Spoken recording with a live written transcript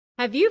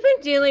Have you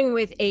been dealing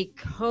with a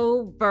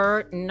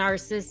covert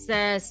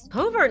narcissist?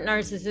 Covert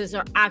narcissists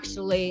are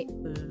actually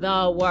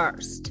the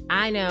worst.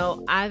 I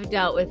know I've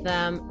dealt with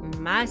them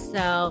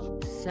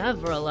myself,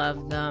 several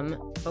of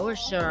them for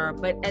sure,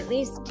 but at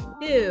least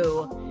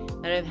two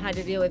that I've had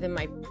to deal with in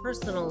my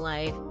personal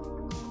life.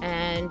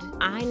 And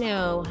I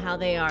know how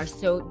they are.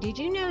 So did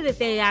you know that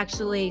they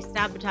actually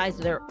sabotage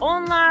their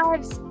own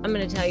lives? I'm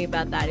going to tell you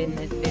about that in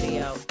this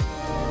video.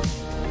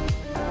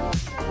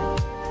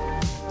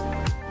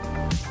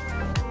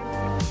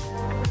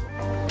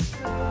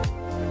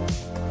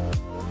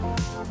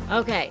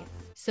 Okay,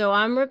 so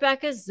I'm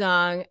Rebecca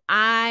Zung.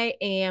 I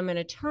am an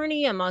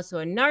attorney. I'm also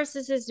a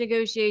narcissist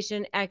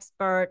negotiation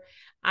expert.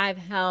 I've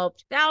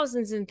helped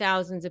thousands and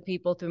thousands of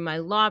people through my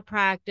law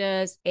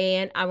practice,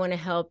 and I want to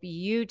help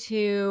you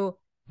too.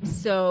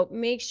 So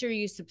make sure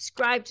you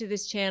subscribe to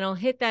this channel,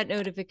 hit that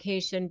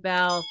notification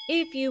bell.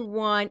 If you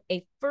want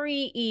a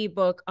free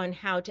ebook on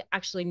how to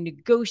actually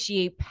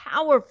negotiate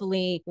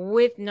powerfully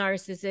with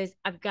narcissists,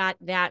 I've got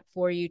that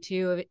for you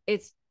too.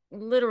 It's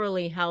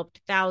literally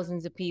helped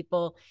thousands of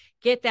people.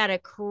 Get that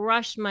at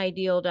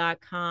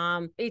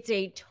crushmydeal.com. It's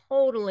a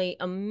totally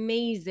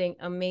amazing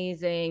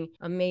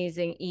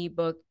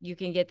ebook. You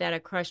can get that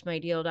at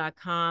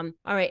crushmydeal.com.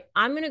 All right,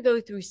 I'm going to go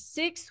through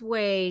 6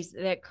 ways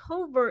that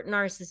covert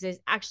narcissists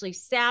actually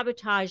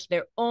sabotage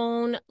their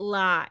own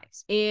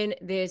lives in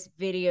this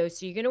video.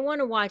 So you're going to want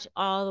to watch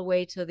all the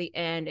way till the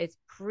end. It's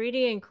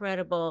pretty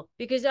incredible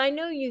because I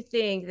know you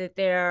think that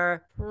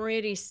they're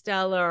pretty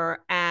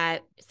stellar at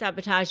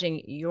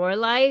sabotaging your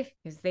life,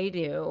 because they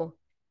do.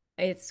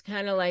 It's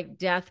kind of like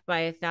death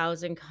by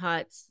 1,000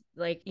 cuts.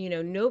 Like,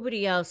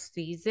 nobody else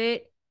sees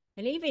it.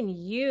 And even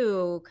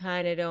you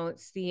kind of don't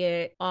see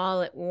it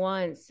all at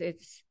once.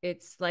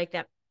 It's like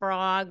that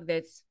frog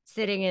that's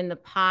sitting in the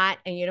pot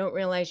and you don't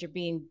realize you're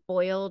being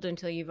boiled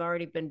until you've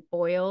already been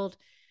boiled.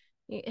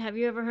 Have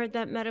you ever heard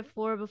that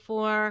metaphor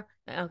before?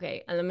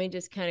 Okay, let me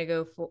just kind of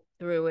go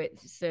through it.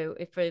 So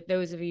for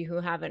those of you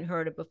who haven't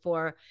heard it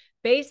before,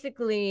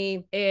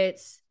 basically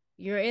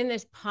you're in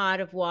this pot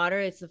of water.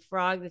 It's the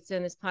frog that's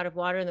in this pot of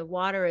water and the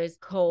water is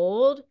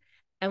cold.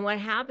 And what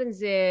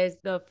happens is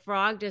the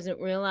frog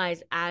doesn't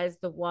realize as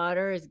the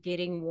water is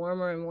getting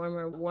warmer and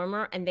warmer and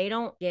warmer, and they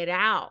don't get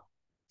out.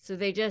 So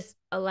they just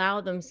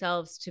allow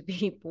themselves to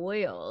be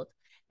boiled.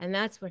 And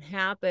that's what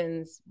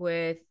happens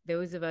with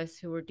those of us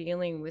who are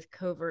dealing with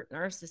covert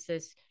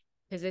narcissists,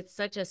 because it's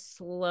such a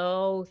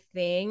slow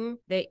thing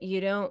that you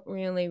don't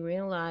really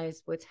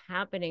realize what's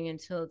happening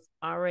until it's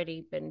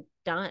already been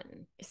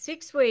done.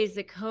 6 ways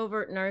that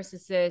covert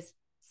narcissists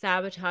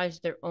sabotage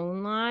their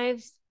own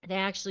lives. They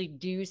actually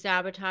do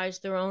sabotage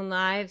their own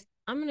lives.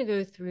 I'm going to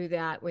go through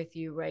that with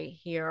you right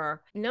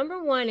here.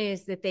 Number 1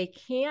 is that they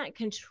can't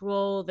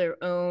control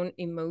their own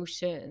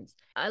emotions.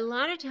 A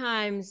lot of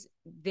times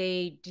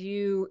they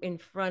do in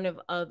front of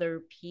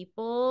other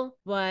people,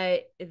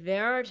 but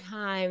there are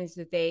times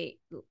that they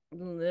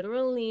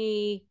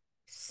literally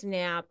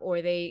snap,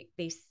 or they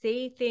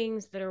say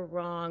things that are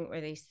wrong,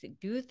 or they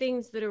do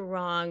things that are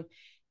wrong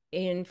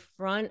in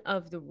front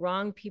of the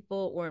wrong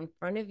people or in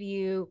front of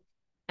you.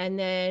 And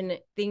then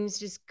things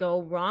just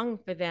go wrong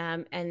for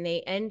them and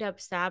they end up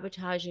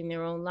sabotaging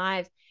their own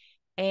lives.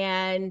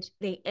 And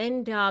they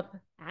end up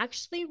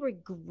actually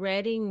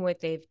regretting what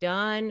they've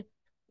done,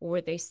 or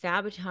they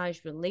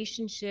sabotage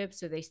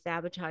relationships, or they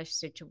sabotage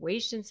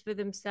situations for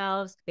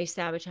themselves. They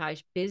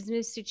sabotage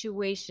business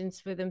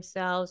situations for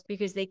themselves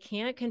because they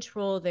can't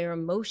control their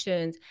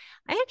emotions.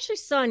 I actually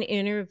saw an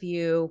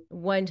interview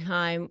one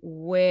time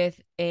with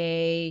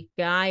a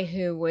guy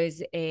who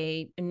was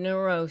a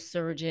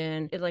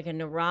neurosurgeon, like a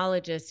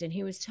neurologist, and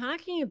he was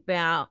talking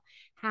about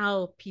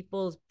how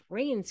people's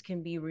brains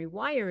can be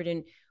rewired.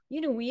 And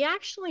we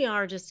actually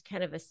are just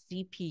kind of a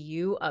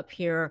CPU up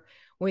here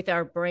with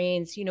our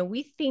brains.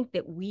 We think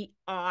that we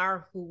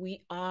are who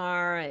we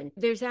are. And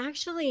there's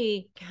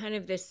actually kind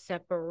of this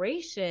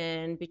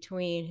separation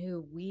between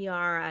who we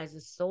are as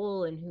a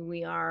soul and who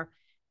we are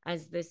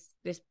as this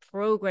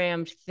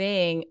programmed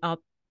thing up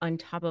on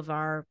top of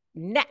our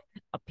neck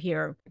up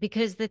here.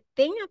 Because the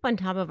thing up on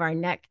top of our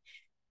neck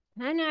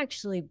can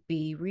actually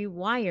be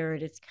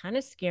rewired. It's kind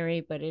of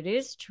scary, but it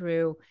is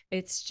true.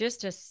 It's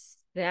just a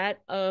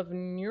set of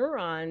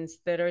neurons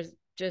that are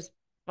just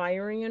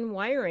firing and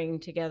wiring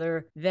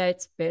together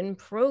that's been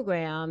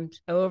programmed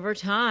over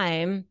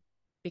time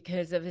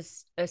because of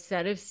a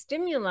set of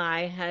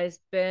stimuli has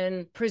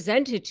been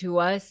presented to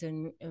us,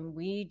 and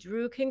we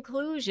drew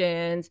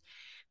conclusions.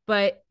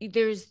 But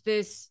there's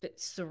this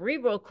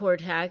cerebral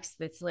cortex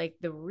that's like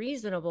the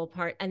reasonable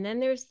part, and then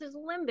there's this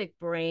limbic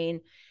brain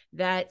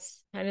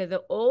that's kind of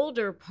the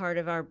older part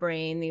of our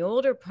brain, the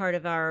older part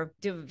of our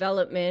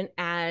development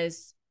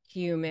as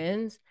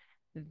humans,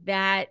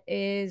 that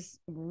is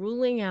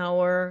ruling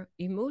our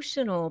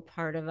emotional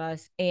part of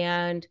us.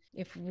 And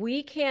if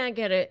we can't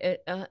get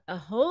a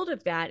hold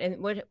of that, and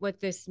what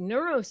this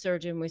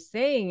neurosurgeon was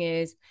saying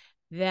is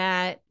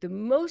that the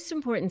most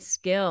important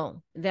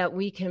skill that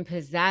we can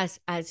possess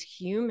as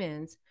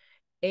humans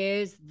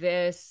is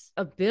this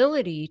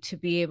ability to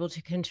be able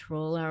to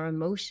control our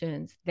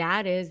emotions.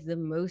 That is the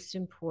most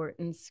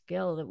important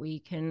skill that we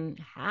can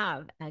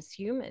have as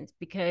humans,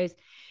 because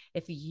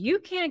if you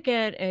can't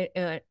get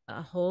a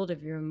hold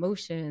of your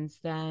emotions,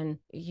 then,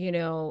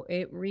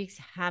 it wreaks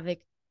havoc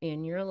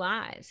in your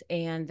lives.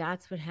 And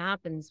that's what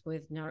happens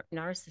with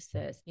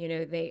narcissists.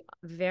 They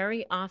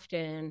very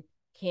often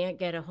can't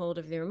get a hold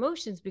of their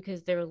emotions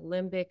because their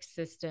limbic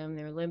system,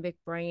 their limbic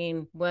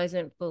brain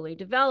wasn't fully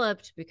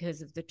developed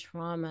because of the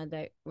trauma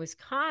that was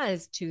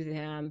caused to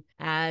them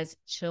as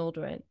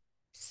children.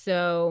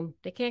 So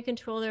they can't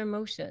control their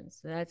emotions.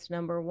 So that's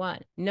number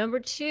one. Number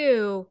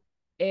two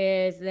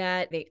is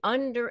that they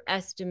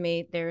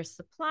underestimate their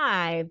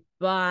supply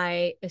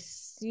by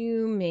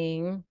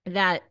assuming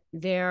that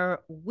they're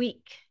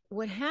weak.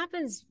 What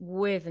happens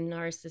with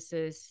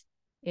narcissists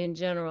in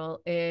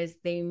general is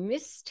they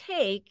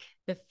mistake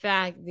the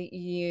fact that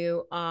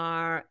you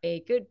are a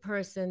good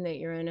person, that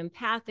you're an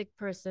empathic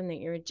person, that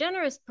you're a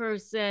generous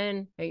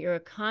person, that you're a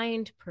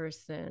kind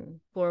person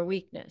for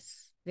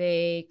weakness.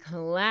 They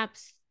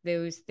collapse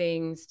those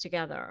things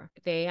together.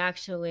 They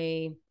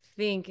actually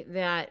think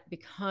that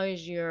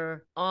because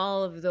you're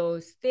all of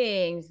those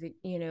things, that,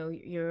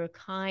 you're a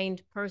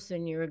kind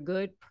person, you're a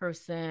good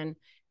person,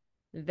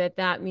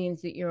 that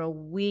means that you're a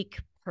weak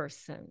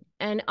person.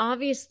 And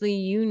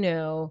obviously,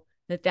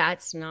 that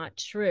that's not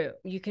true.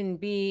 You can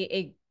be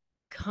a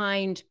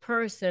kind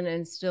person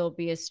and still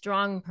be a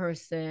strong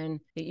person,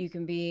 that you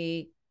can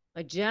be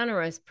a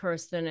generous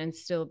person and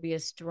still be a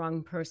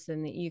strong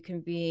person, that you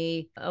can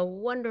be a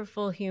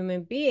wonderful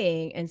human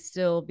being and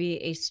still be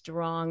a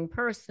strong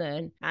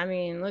person. I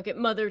mean, look at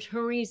Mother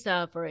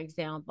Teresa, for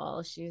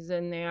example. She's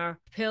in their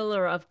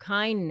pillar of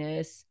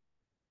kindness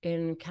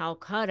in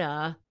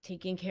Calcutta,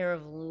 taking care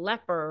of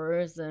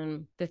lepers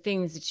and the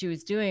things that she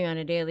was doing on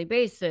a daily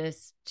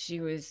basis.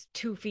 She was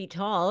 2 feet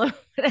tall or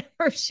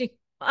whatever she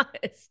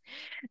was.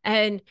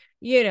 And,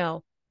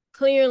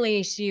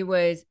 clearly she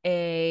was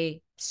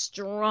a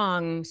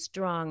strong,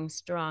 strong,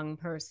 strong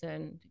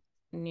person.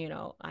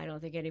 I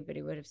don't think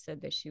anybody would have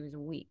said that she was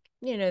weak.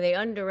 They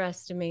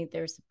underestimate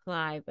their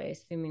supply by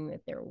assuming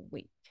that they're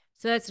weak.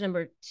 So that's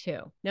number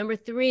two. Number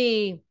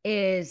three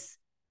is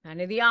kind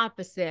of the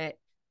opposite.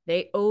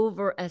 They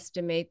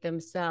overestimate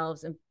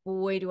themselves. And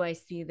boy, do I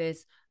see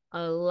this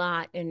a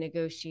lot in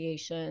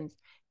negotiations.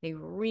 They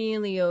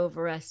really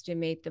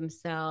overestimate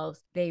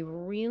themselves. They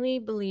really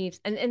believe,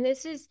 and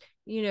this is,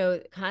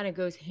 kind of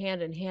goes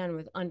hand in hand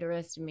with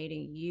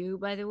underestimating you,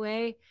 by the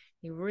way.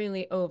 They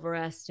really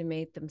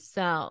overestimate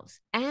themselves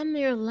and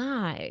their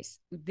lies.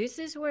 This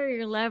is where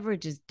your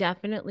leverage is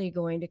definitely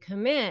going to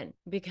come in,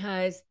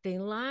 because they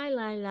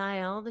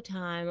lie all the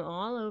time,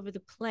 all over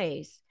the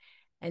place.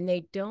 And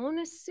they don't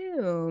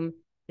assume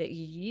that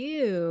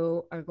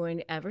you are going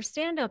to ever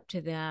stand up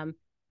to them,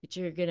 that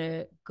you're going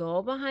to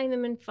go behind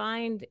them and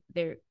find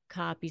their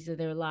copies of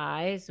their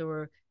lies,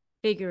 or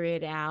figure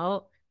it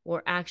out,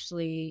 or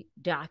actually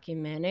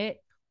document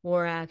it,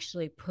 or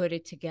actually put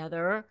it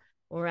together,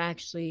 or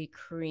actually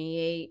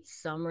create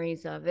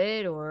summaries of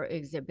it or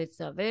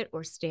exhibits of it,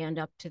 or stand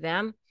up to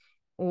them,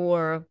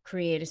 or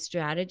create a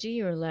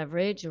strategy or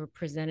leverage, or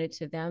present it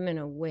to them in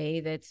a way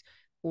that's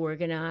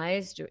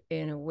organized,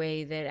 in a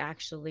way that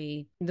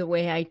actually, the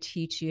way I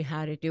teach you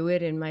how to do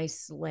it in my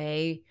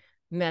SLAY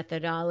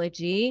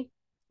methodology,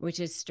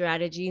 which is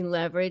strategy,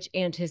 leverage,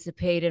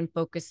 anticipate, and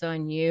focus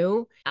on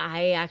you.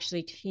 I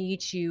actually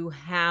teach you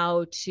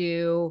how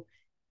to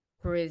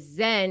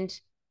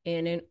present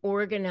in an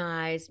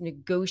organized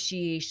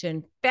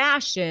negotiation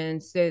fashion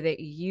so that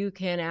you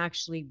can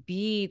actually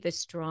be the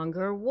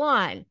stronger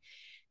one.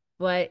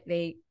 But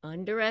they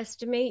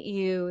underestimate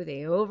you.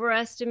 They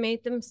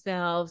overestimate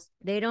themselves.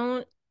 They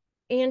don't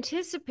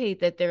anticipate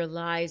that their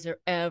lies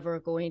are ever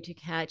going to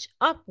catch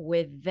up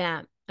with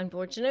them.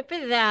 Unfortunate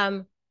for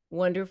them,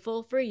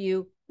 wonderful for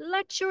you.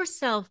 Let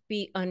yourself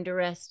be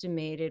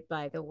underestimated,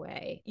 by the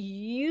way.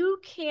 You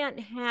can't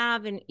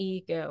have an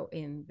ego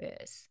in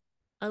this.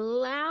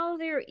 Allow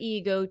their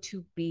ego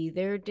to be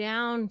their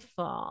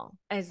downfall.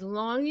 As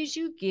long as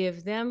you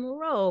give them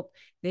rope,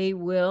 they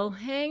will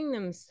hang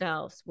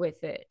themselves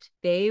with it.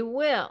 They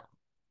will.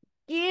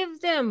 Give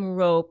them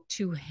rope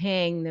to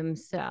hang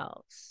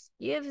themselves.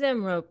 Give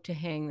them rope to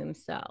hang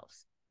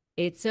themselves.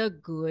 It's a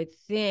good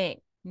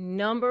thing.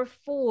 Number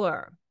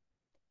four,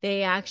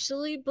 they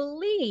actually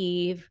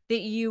believe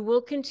that you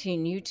will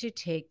continue to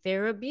take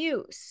their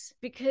abuse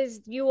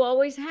because you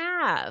always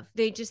have.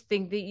 They just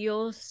think that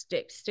you'll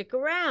stick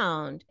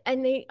around,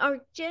 and they are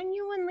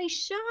genuinely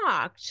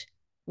shocked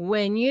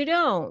when you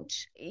don't.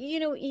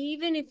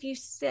 Even if you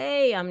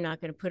say, I'm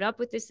not going to put up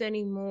with this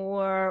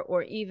anymore,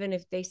 or even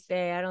if they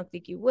say, I don't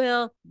think you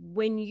will,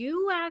 when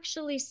you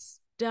actually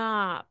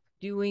stop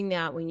doing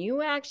that, when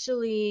you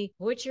actually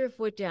put your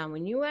foot down,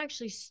 when you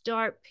actually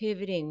start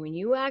pivoting, when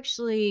you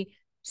actually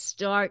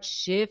start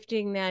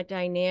shifting that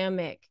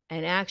dynamic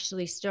and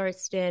actually start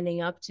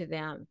standing up to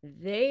them,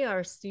 they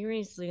are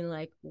seriously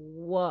like,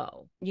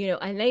 whoa,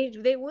 and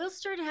they will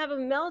start to have a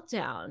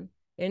meltdown.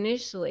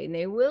 initially, and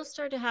they will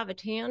start to have a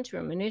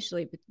tantrum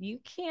initially, but you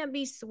can't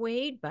be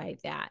swayed by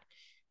that.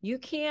 You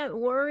can't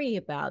worry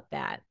about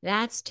that.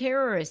 That's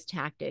terrorist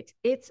tactics.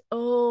 It's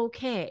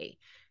okay.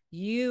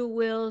 You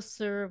will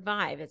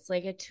survive. It's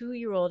like a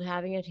 2-year-old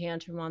having a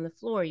tantrum on the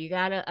floor. You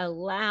got to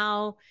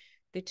allow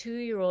the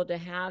 2-year-old to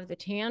have the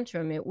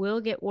tantrum. It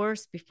will get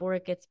worse before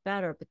it gets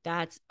better, but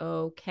that's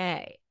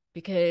okay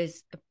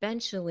because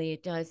eventually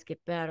it does get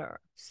better.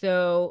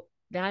 So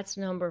that's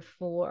number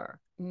 4.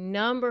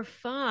 Number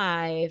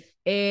 5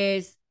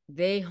 is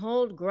they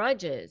hold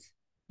grudges.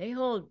 They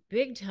hold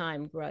big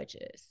time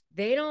grudges.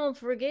 They don't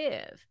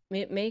forgive.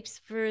 It makes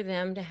for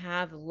them to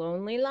have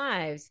lonely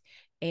lives,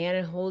 and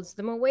it holds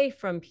them away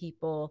from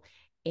people,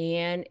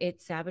 and it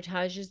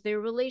sabotages their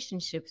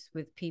relationships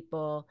with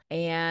people,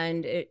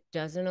 and it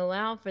doesn't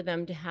allow for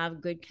them to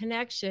have good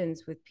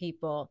connections with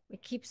people.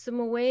 It keeps them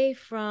away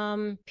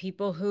from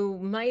people who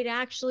might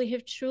actually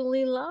have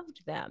truly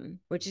loved them,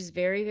 which is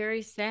very,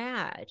 very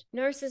sad.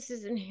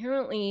 Narcissists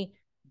inherently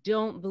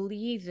don't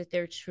believe that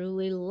they're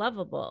truly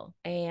lovable,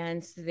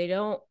 and so they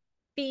don't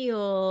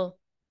feel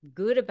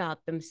good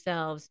about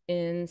themselves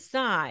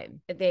inside.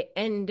 They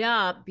end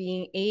up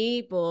being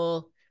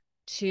able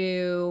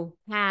to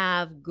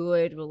have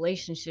good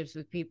relationships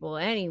with people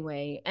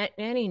anyway,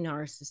 any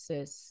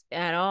narcissist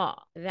at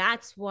all.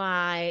 That's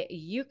why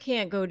you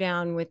can't go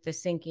down with the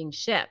sinking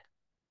ship.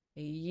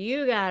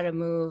 You got to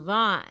move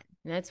on.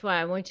 And that's why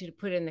I want you to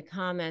put in the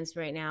comments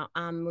right now,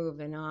 I'm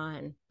moving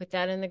on. Put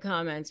that in the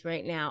comments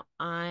right now.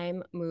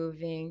 I'm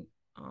moving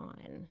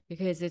on,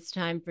 because it's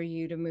time for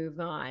you to move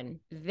on.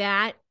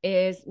 That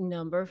is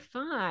number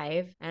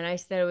 5. And I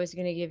said I was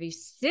going to give you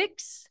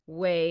 6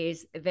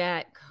 ways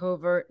that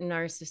covert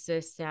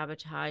narcissists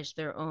sabotage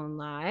their own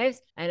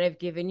lives. And I've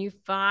given you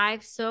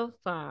 5 so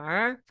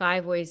far.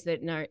 5 ways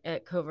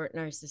that covert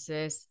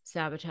narcissists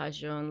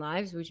sabotage their own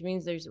lives, which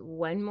means there's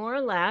 1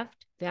 more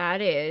left. That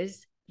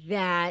is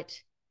that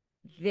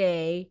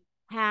they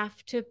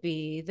have to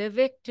be the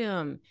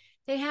victim.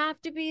 They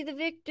have to be the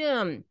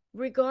victim,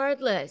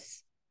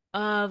 regardless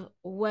of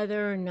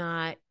whether or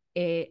not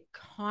it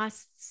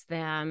costs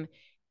them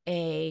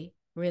a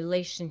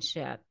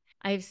relationship.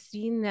 I've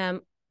seen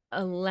them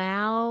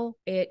allow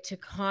it to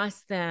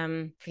cost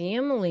them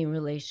family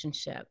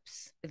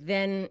relationships.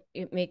 Then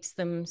it makes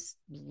them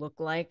look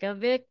like a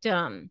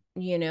victim,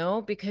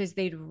 because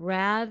they'd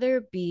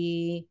rather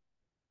be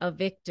a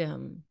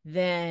victim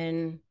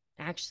than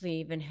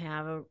actually even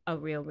have a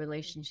real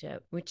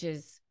relationship, which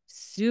is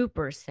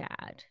super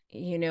sad.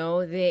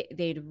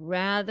 They'd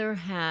rather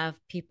have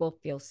people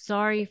feel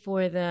sorry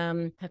for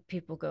them, have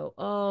people go,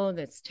 oh,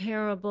 that's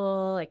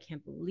terrible, I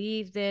can't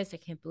believe this, I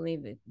can't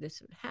believe that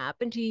this would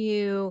happen to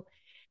you,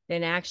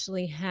 than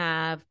actually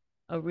have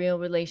a real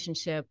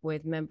relationship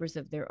with members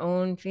of their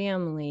own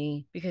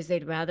family, because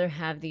they'd rather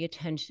have the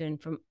attention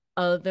from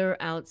other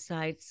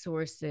outside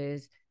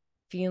sources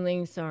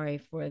feeling sorry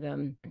for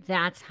them.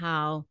 That's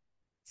how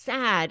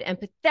sad and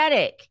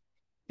pathetic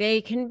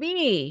they can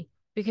be,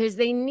 because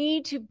they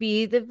need to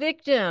be the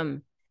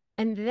victim.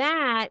 And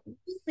that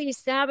really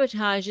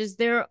sabotages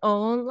their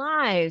own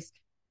lives.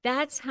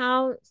 That's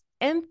how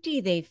empty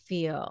they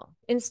feel.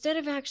 Instead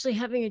of actually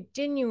having a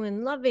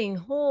genuine, loving,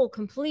 whole,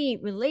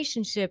 complete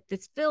relationship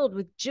that's filled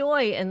with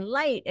joy and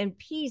light and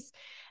peace,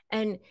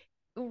 and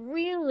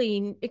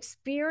really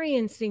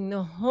experiencing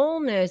the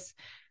wholeness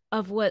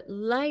of what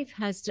life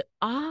has to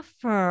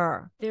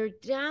offer, they're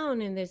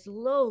down in this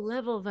low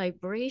level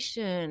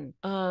vibration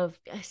of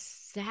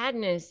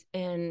sadness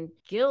and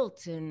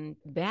guilt and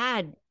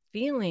bad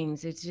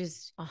feelings. It's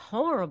just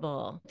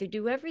horrible. They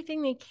do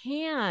everything they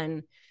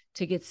can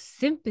to get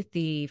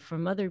sympathy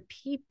from other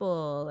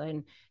people,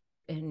 and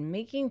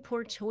making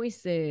poor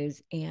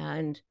choices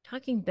and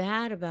talking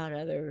bad about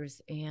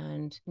others.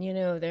 And,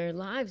 their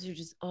lives are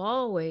just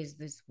always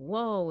this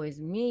woe is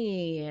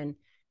me. And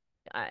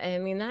I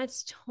mean,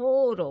 that's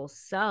total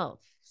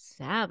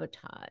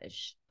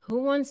self-sabotage.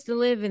 Who wants to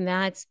live in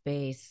that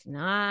space?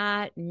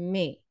 Not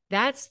me.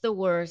 That's the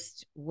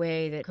worst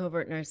way that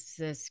covert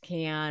narcissists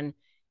can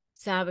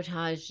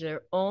sabotage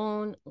their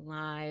own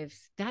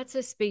lives. That's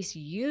a space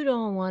you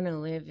don't want to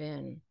live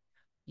in.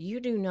 You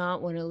do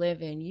not want to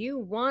live in. You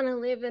want to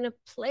live in a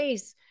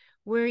place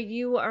where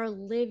you are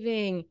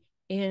living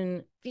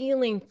in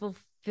feeling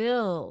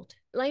fulfilled.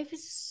 Life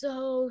is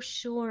so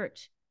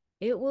short.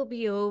 It will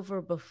be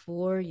over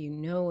before you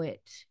know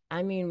it.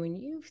 I mean, when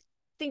you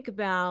think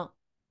about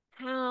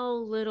how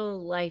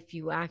little life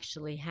you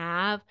actually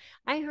have,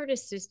 I heard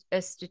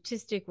a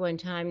statistic one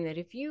time that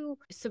if you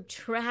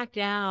subtract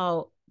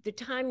out the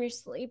time you're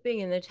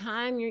sleeping and the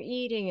time you're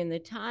eating and the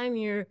time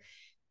you're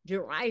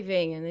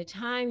driving and the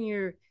time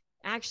you're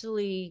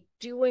actually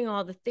doing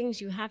all the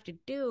things you have to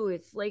do,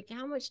 it's like,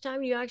 how much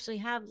time do you actually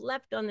have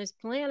left on this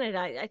planet?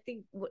 I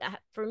think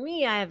for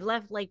me, I have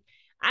left like,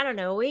 I don't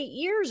know, 8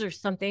 years or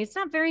something. It's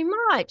not very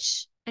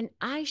much. And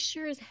I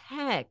sure as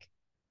heck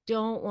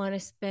don't want to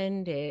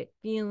spend it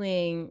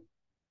feeling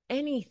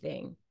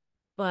anything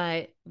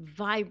but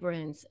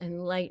vibrance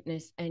and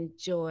lightness and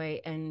joy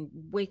and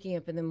waking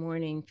up in the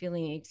morning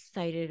feeling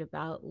excited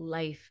about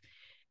life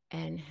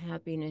and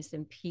happiness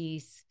and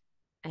peace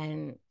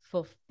and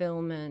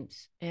fulfillment.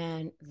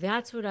 And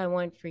that's what I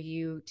want for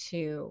you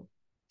too.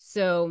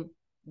 So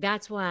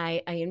that's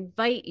why I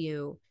invite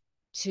you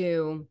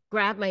to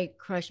grab my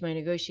Crush My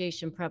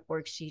Negotiation Prep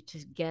worksheet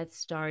to get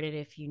started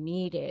if you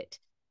need it,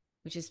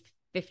 which is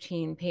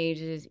 15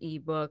 pages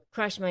ebook,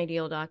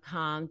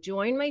 crushmydeal.com.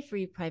 Join my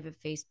free private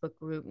Facebook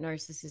group,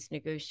 Narcissist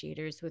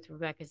Negotiators with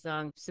Rebecca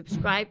Zung.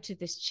 Subscribe to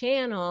this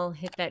channel,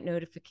 hit that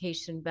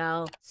notification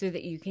bell so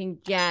that you can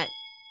get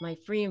my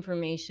free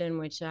information,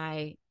 which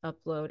I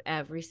upload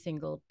every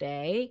single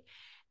day.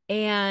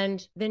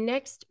 And the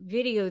next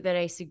video that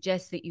I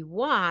suggest that you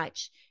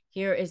watch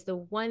here is the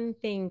one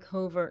thing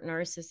covert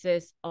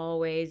narcissists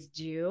always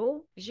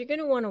do, because you're going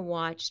to want to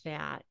watch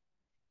that,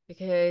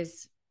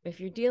 because if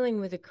you're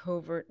dealing with a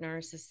covert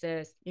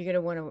narcissist, you're going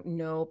to want to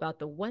know about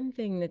the one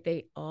thing that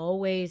they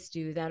always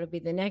do. That'll be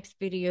the next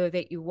video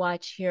that you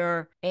watch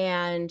here.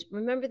 And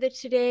remember that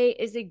today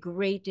is a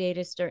great day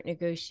to start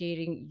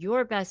negotiating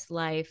your best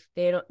life.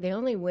 They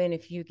only win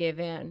if you give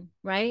in,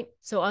 right?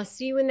 So I'll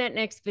see you in that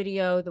next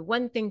video. The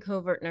one thing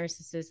covert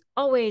narcissists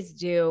always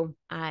do.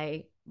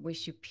 I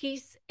wish you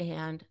peace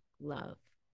and love.